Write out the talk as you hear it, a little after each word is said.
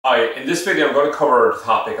Hi, in this video I'm going to cover the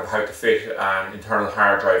topic of how to fit an internal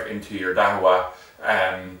hard drive into your Dahua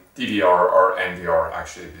DVR or NVR.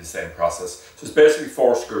 Actually, it'll be the same process. So it's basically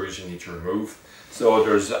 4 screws you need to remove. So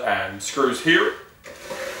there's screws here,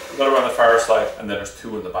 another on the far side, and then there's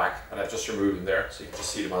 2 in the back, and I've just removed them there so you can just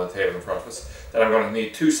see them on the table in front of us. Then I'm going to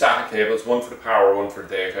need 2 SATA cables, one for the power, one for the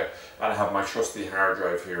data, and I have my trusty hard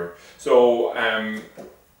drive here. So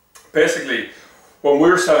basically, when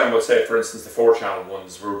we're selling, let's say for instance the 4-channel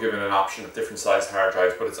ones, we're given an option of different sized hard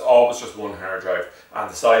drives, but it's always just one hard drive, and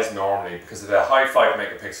the size normally, because of the high 5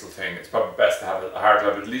 megapixel thing, it's probably best to have a hard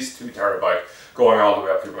drive at least 2 terabyte, going all the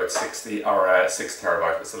way up to about 60 or 6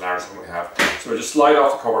 terabyte. That's the largest one we have. So we just slide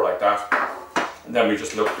off the cover like that, and then we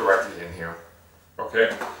just look directly in here.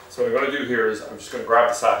 Okay, so what I'm going to do here is I'm just going to grab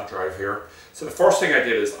the SATA drive here. So the first thing I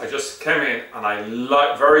did is I just came in and I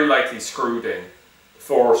very lightly screwed in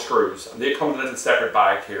 4 screws, and they come in a little separate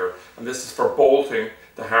bag here, and this is for bolting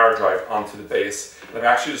the hard drive onto the base. And if I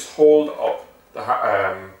actually just hold up the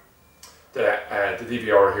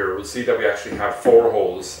DVR here, we'll see that we actually have 4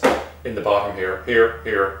 holes in the bottom here, here,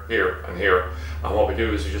 and here. And what we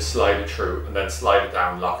do is we just slide it through and then slide it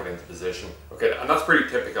down, lock it into position. Okay, and that's pretty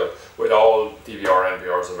typical with all DVR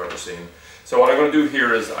NVRs I've ever seen. So what I'm going to do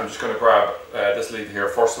here is I'm just going to grab this lead here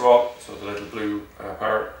first of all, so the little blue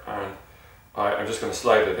part, and I'm just going to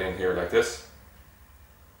slide it in here like this.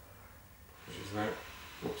 Which is now,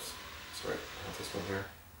 oops, sorry, I have this one here.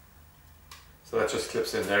 So that just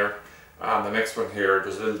clips in there. And the next one here,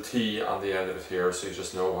 there's a little T on the end of it here, so you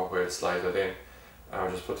just know what way to slide it in. And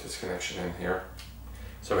I'll just put this connection in here.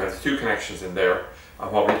 So we have the 2 connections in there.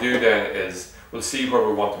 And what we do then is, we'll see where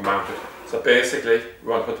we want to mount it. So basically, we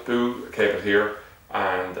want to put the blue cable here,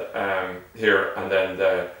 and then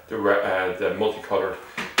the multicolored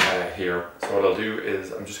here. So what I'll do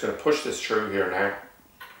is I'm just going to push this through here now.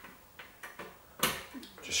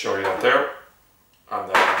 Just show you that there.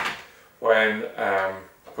 And then when I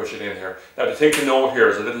push it in here. Now the thing to know here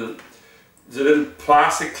is there's a little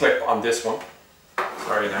plastic clip on this one.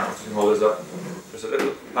 Sorry now, I can hold this up. There's a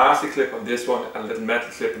little plastic clip on this one and a little metal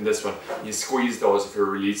clip on this one. You squeeze those if you're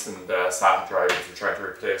releasing the SATA drive, if you're trying to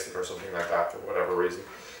replace it or something like that for whatever reason.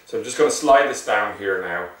 So I'm just going to slide this down here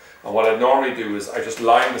now. And what I normally do is I just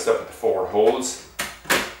line this up at the 4 holes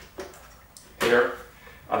here.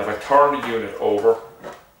 And if I turn the unit over,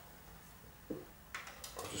 I'm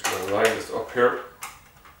just going to line this up here.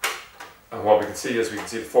 And what we can see is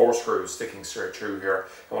the 4 screws sticking straight through here.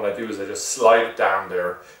 And what I do is I just slide it down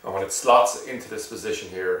there. And when it slots into this position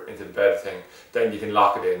here, into the bed thing, then you can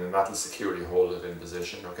lock it in and that'll securely hold it in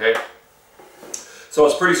position, okay? So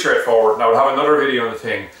it's pretty straightforward. Now we'll have another video on the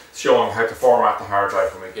thing showing how to format the hard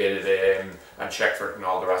drive when we get it in and check for it and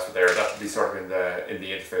all the rest of it there. That will be sort of in the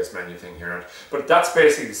interface menu thing here. But that's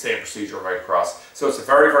basically the same procedure right across. So it's a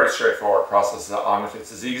very, very straightforward process on it.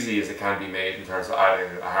 It's as easy as it can be made in terms of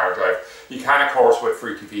adding a hard drive. You can, of course, with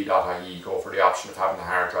freetv.ie go for the option of having the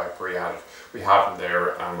hard drive pre-added. We have them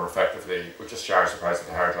there, and we're effectively, we just charge the price of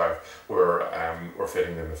the hard drive. We're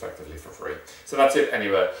fitting them effectively for free. So that's it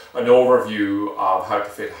anyway, an overview of how to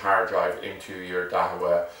fit a hard drive into your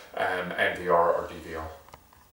Dahua NVR or DVR.